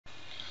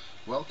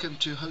Welcome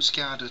to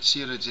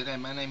hostcow.co.za.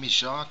 My name is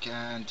Jacques,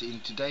 and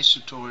in today's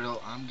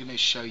tutorial I'm going to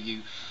show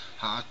you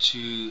how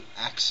to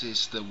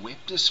access the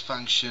Webdisk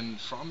function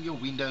from your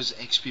Windows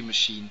XP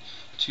machine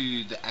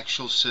to the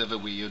actual server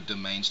where your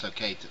domain is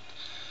located.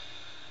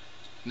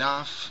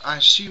 Now I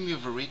assume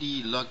you've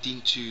already logged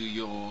into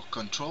your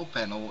control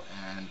panel,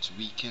 and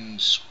we can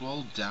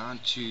scroll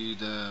down to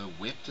the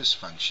Webdisk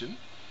function.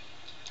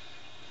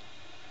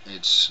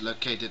 It's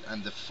located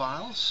under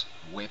Files,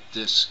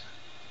 Webdisk.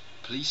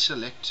 Please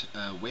select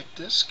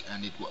Webdisk,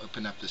 and it will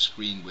open up the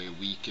screen where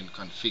we can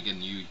configure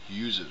new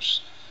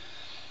users.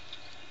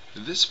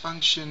 This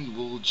function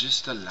will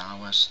just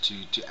allow us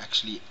to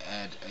actually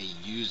add a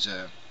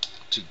user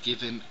to give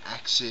him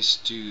access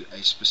to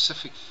a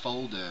specific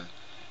folder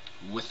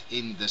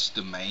within this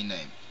domain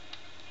name.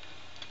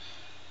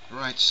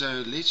 Right,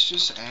 so let's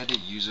just add a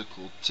user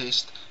called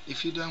test.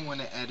 If you don't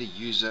want to add a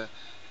user,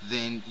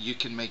 then you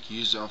can make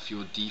use of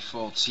your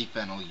default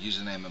Cpanel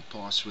username and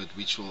password,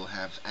 which will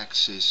have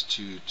access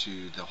to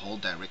the whole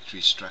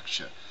directory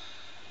structure.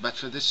 But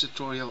for this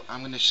tutorial, I'm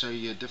going to show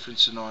you a different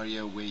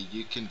scenario where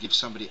you can give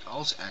somebody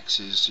else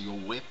access, your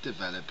web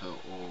developer,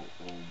 or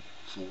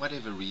for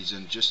whatever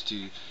reason, just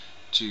to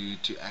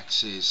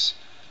access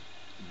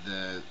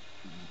the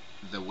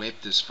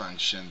Webdisk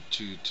function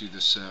to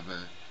the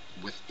server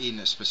within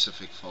a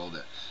specific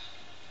folder.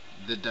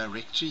 The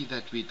directory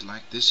that we'd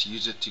like this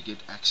user to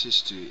get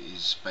access to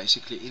is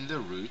basically in the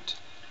root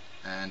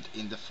and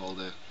in the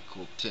folder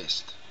called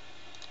test.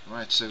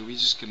 Right, so we're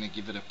just going to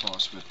give it a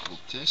password called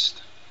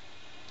test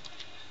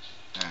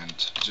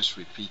and just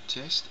repeat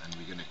test, and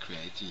we're going to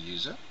create a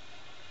user.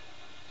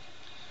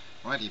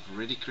 Right, you've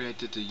already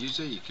created the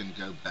user. You can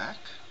go back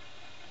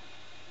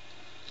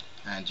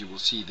and you will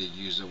see the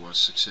user was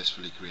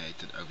successfully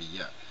created over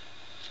here.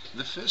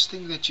 The first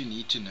thing that you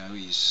need to know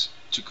is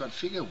to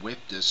configure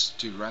Webdisk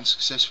to run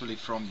successfully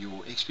from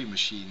your XP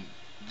machine.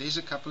 There's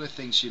a couple of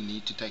things you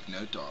need to take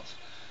note of.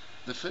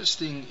 The first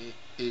thing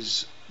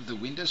is the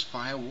Windows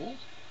firewall.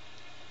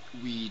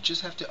 We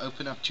just have to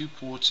open up two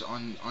ports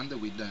on the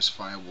Windows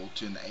firewall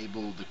to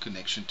enable the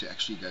connection to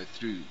actually go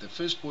through. The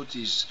first port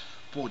is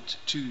port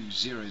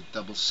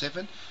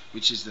 2077,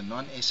 which is the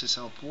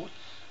non-SSL port,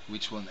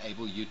 which will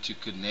enable you to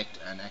connect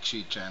and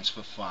actually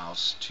transfer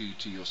files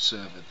to your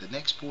server. The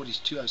next port is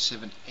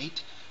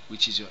 2078,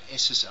 which is your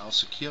SSL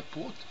secure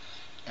port,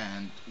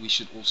 and we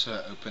should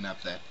also open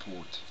up that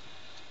port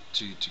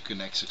to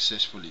connect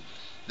successfully.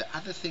 The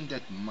other thing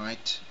that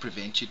might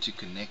prevent you to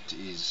connect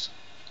is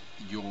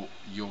your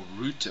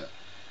router.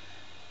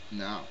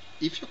 Now,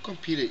 if your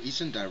computer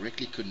isn't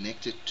directly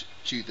connected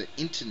to the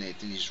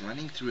internet and is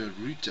running through a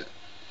router,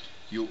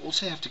 you'll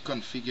also have to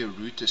configure a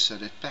router so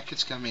that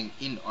packets coming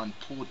in on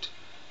port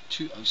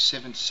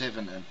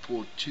 2077 and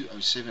port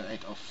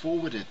 2078 are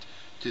forwarded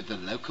to the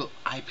local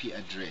IP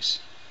address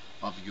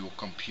of your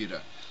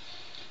computer.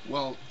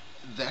 Well,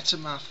 that's a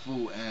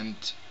mouthful, and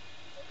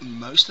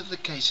most of the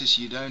cases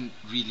you don't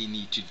really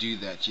need to do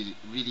that. You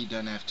really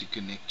don't have to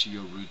connect to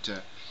your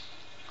router.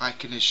 I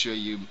can assure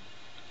you,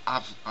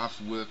 I've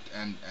worked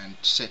and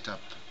set up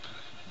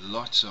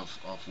lots of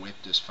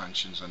Webdisk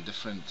functions on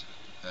different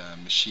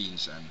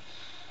machines,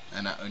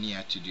 and I only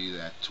had to do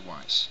that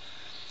twice.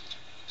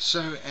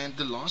 So, and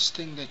the last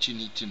thing that you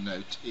need to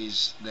note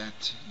is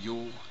that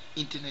your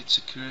internet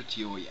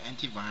security or your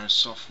antivirus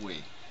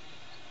software,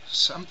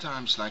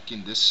 sometimes, like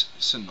in this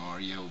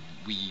scenario,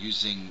 we're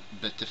using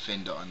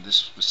Bitdefender on this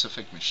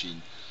specific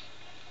machine,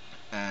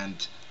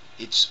 and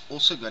it's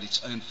also got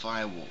its own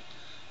firewall.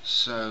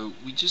 So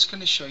we're just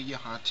going to show you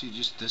how to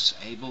just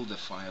disable the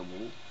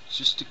firewall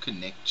just to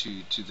connect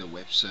to the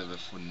web server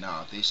for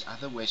now. There's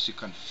other ways to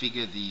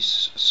configure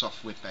these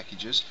software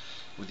packages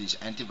or these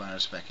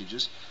antivirus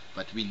packages,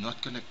 but we're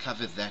not going to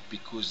cover that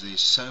because there's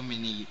so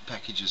many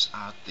packages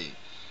out there.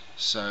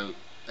 So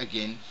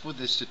again, for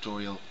this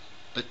tutorial,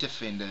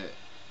 Bitdefender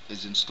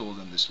is installed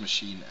on this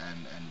machine,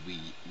 and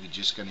we're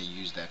just going to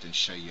use that and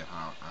show you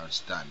how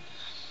it's done.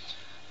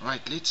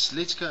 Right,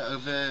 let's go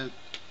over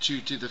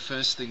to the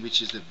first thing,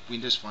 which is the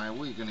Windows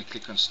firewall. You're going to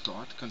click on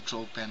Start,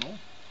 Control Panel,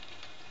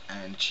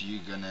 and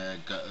you're going to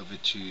go over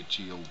to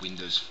your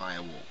Windows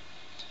firewall.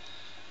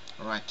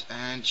 Alright,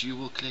 and you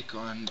will click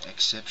on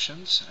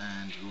Exceptions,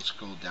 and you'll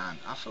scroll down.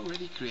 I've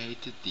already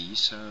created these,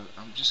 so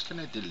I'm just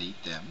going to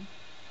delete them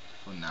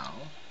for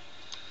now,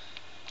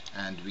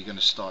 and we're going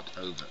to start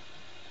over.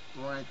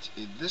 Right,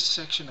 in this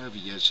section over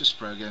here is just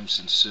programs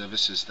and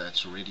services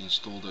that's already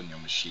installed on your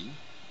machine,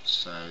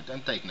 so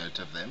don't take note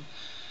of them.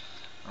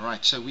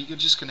 Alright, so we're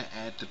just going to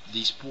add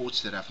these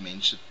ports that I've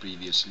mentioned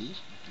previously.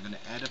 We're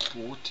going to add a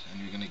port,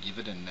 and we're going to give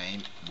it a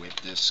name,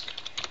 Webdisk.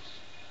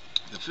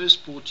 The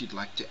first port you'd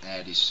like to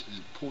add is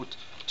port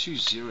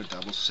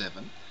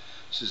 2077.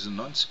 This is a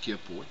non-secure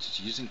port.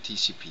 It's using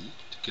TCP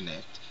to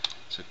connect.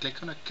 So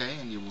click on OK,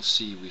 and you will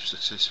see we've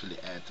successfully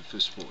added the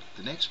first port.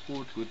 The next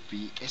port would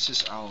be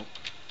SSL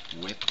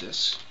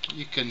Webdisk.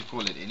 You can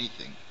call it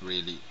anything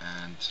really,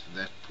 and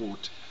that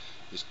port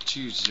is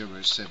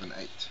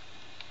 2078.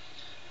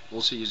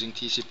 Also using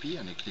TCP,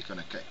 and you click on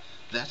OK.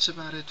 That's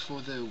about it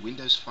for the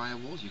Windows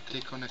firewall. You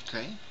click on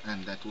OK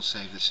and that will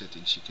save the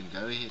settings. You can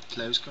go ahead,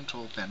 close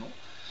Control Panel,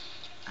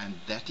 and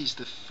that is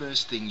the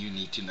first thing you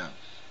need to know,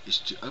 is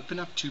to open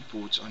up 2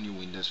 ports on your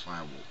Windows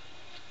firewall.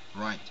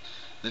 Right,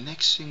 the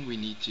next thing we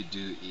need to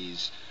do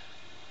is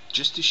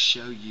just to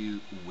show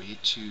you where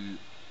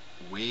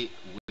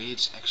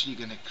it's actually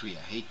going to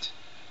create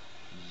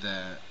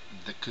the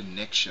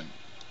connection.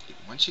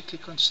 Once you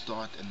click on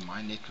Start and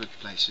My Network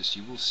Places,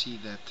 you will see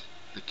that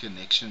the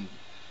connection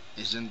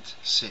isn't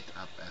set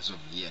up as of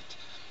yet,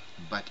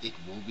 but it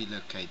will be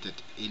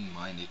located in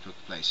My Network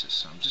Places.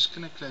 So I'm just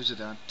going to close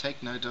it out.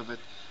 Take note of it.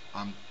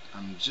 I'm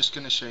just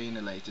going to show you in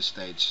a later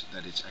stage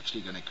that it's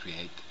actually going to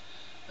create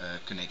a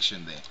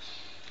connection there.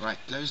 Right,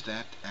 close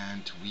that,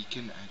 and we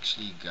can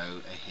actually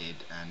go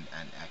ahead and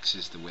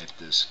access the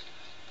Webdisk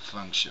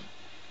function.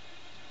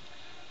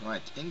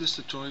 Right, in this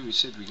tutorial we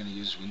said we're going to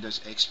use Windows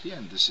XP,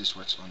 and this is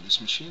what's on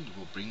this machine. It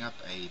will bring up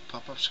a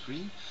pop-up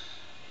screen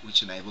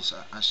which enables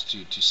us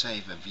to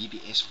save a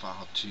VBS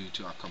file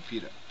to our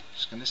computer.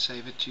 Just going to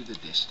save it to the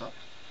desktop.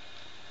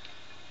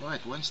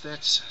 Right, once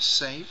that's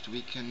saved,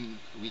 we can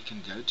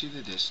go to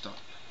the desktop,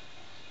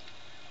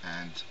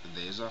 and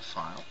there's our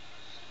file.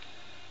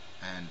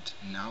 And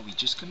now we're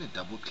just going to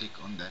double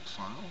click on that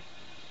file.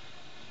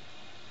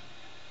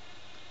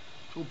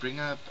 It will bring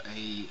up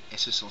a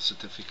SSL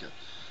certificate.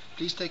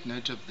 Please take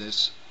note of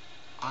this.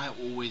 I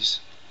always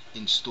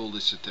install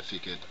the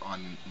certificate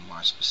on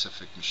my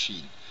specific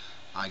machine.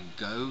 I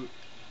go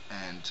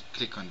and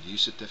click on View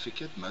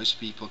Certificate. Most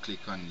people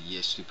click on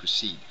Yes to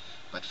proceed.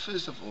 But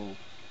first of all,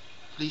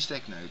 please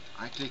take note,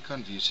 I click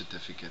on View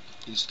Certificate,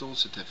 Install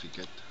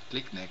Certificate,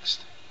 click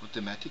Next,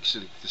 automatic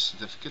select the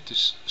certificate to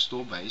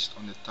store based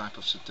on the type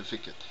of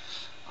certificate.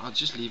 I'll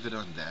just leave it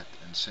on that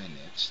and say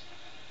Next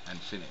and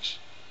finish.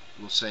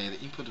 We'll say the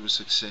input was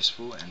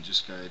successful and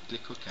just go ahead,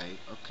 click OK,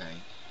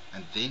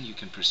 and then you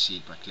can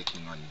proceed by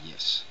clicking on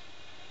Yes.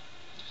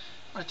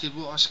 Right, it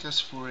will ask us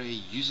for a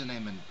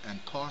username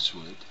and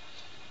password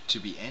to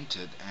be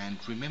entered, and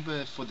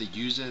remember, for the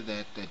user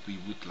that we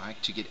would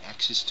like to get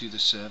access to the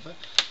server,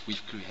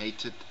 we've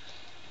created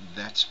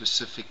that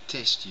specific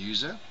test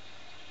user.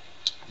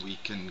 We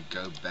can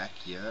go back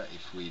here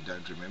if we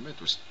don't remember.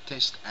 It was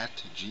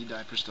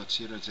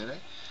test@gdiapers.co.za.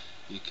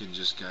 You can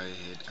just go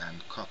ahead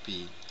and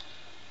copy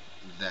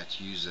that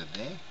user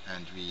there,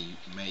 and we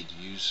made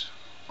use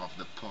of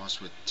the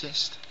password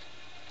test.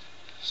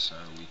 So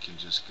we can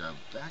just go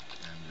back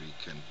and we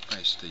can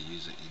paste the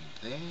user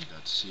in there,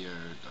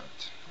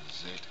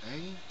 .co.za.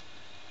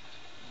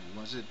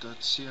 Was it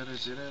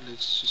 .co.za?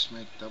 Let's just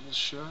make double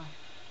sure.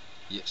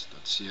 Yes,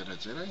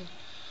 .co.za.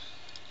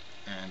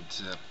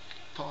 And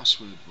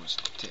password was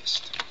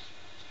test.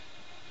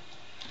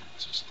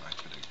 Just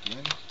type it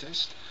again,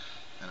 test,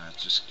 and I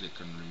just click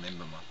on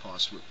remember my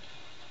password.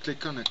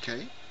 Click on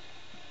OK.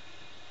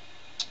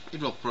 It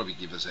will probably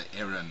give us an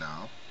error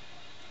now,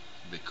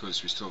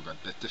 because we still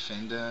got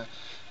Bitdefender,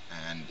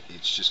 and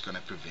it's just going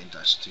to prevent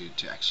us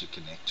to actually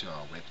connect to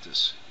our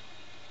Webdisk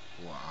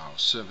or our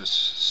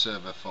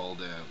server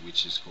folder,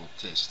 which is called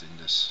test in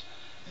this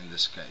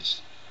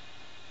case.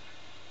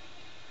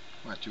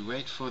 Right, we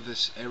wait for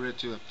this error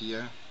to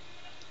appear.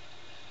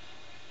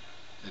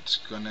 It's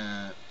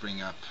gonna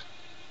bring up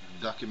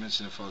documents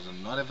in the files are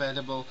not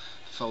available.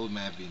 The file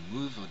may have been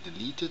moved or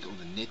deleted, or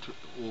the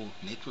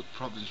network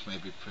problems may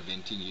be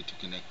preventing you to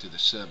connect to the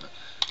server.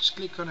 Just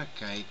click on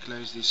OK,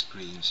 close these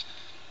screens,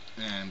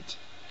 and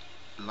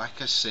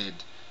like I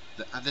said,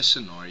 the other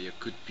scenario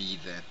could be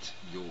that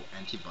your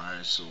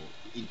antivirus or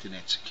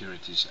internet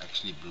security is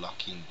actually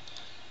blocking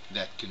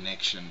that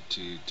connection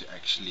to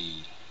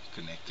actually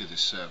connect to the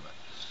server.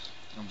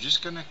 I'm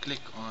just gonna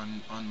click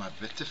on my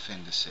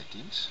Bitdefender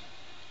settings,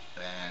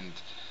 and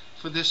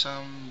for this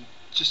I'm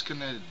just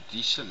gonna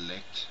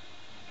deselect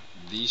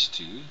these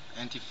two,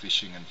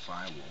 anti-phishing and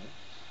firewall.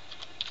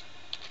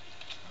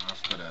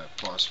 I've got a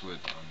password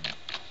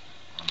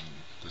on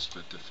this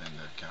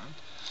Bitdefender account.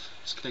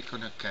 Let's click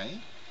on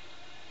OK,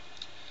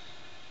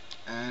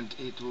 and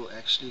it will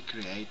actually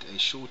create a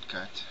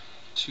shortcut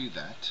to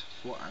that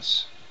for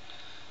us.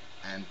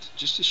 And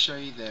just to show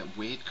you that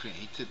where it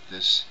created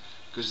this,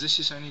 because this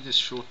is only the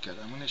shortcut,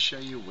 I'm going to show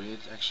you where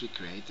it actually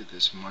created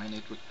this My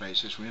Network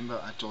Places.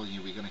 Remember, I told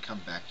you we're going to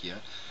come back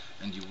here,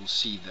 and you will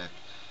see that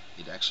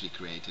it actually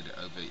created it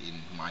over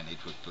in My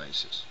Network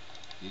Places.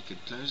 You can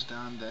close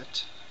down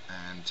that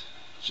and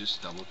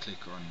just double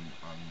click on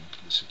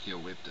the secure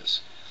web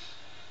disk.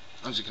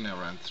 I'm just going to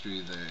run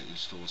through the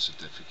install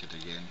certificate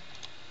again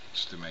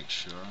just to make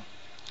sure.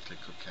 Click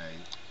OK,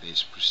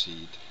 there's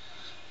proceed,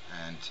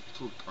 and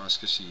it will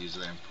ask us to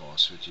username and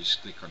password.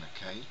 Just click on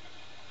OK,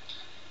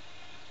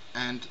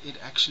 and it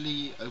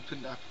actually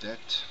opened up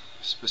that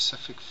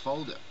specific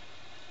folder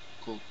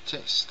called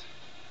test.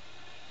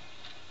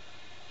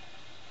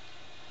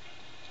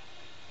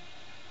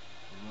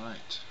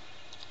 Right,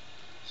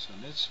 so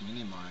let's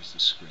minimize the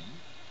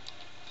screen,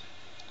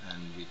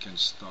 and we can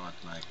start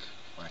like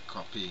by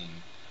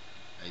copying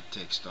a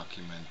text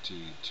document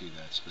to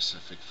that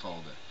specific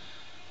folder.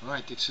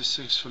 Right, it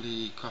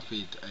successfully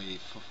copied a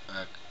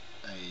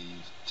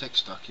a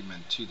text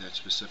document to that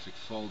specific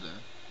folder,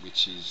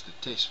 which is the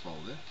test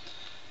folder,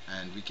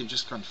 and we can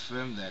just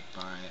confirm that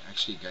by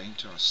actually going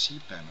to our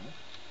Cpanel,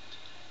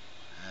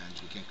 and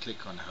we can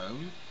click on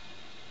Home,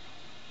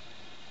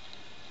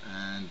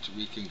 and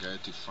we can go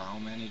to File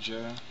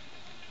Manager,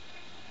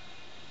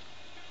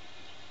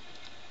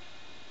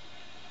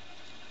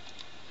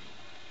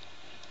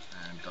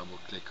 and double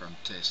click on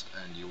Test,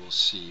 and you will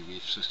see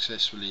we've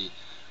successfully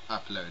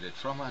uploaded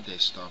from our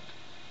desktop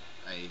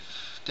a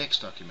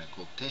text document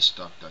called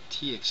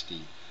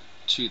test.txt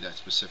to that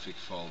specific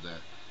folder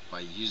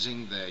by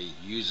using the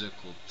user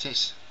called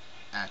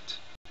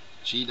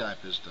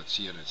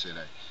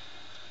test@gdiapers.co.za.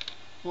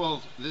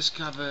 Well, this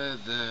covers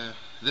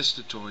this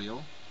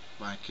tutorial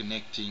by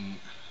connecting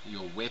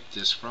your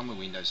Webdisk from a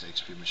Windows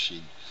XP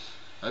machine.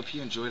 Hope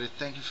you enjoyed it.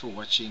 Thank you for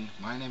watching.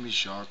 My name is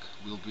Jacques.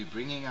 We'll be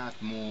bringing out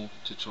more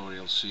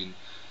tutorials soon,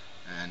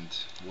 and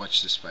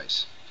watch the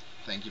space.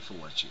 Thank you for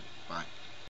watching. Bye.